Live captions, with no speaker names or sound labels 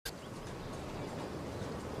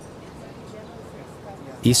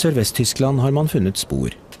I Sørvest-Tyskland har man funnet spor,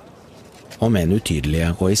 om enn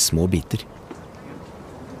utydelige og I små biter.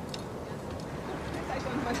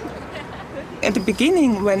 At the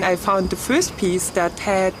beginning, when I found the first piece that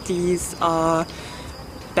had these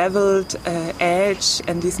beveled edge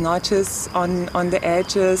and these notches on the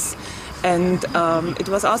edges, and it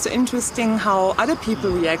was also interesting how other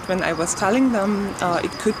people react when I was telling them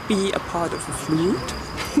it could be a part of a flute.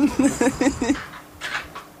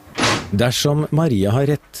 Dersom Maria har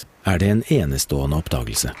rett, det en enestående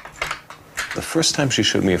oppdagelse. The first time she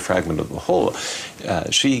showed me a fragment of the whole,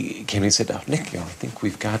 she came and said, "Oh, Nick, I think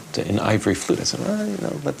we've got an ivory flute." I said,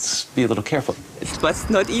 "Well, let's be a little careful." It was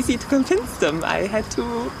not easy to convince them. I had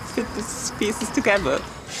to fit these pieces together.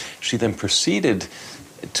 She then proceeded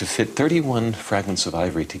to fit 31 fragments of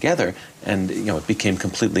ivory together, and it became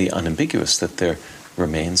completely unambiguous that there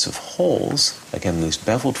remains of holes, again, these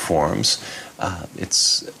beveled forms.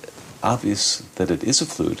 It's obvious that it is a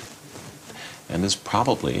flute, and is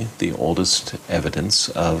probably the oldest evidence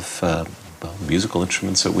of musical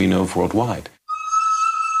instruments that we know of worldwide.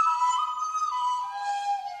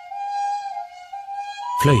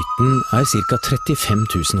 Fløyten ca. 35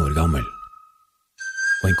 000 år gammel,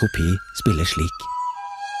 og en kopi spiller slik.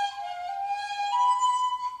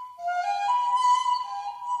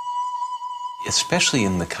 Especially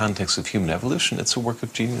in the context of human evolution, it's a work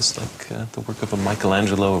of genius like the work of a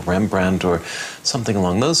Michelangelo, a Rembrandt, or something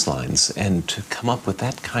along those lines. And to come up with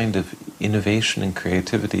that kind of innovation and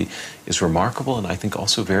creativity is remarkable, and I think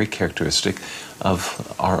also very characteristic of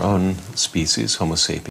our own species, Homo sapiens.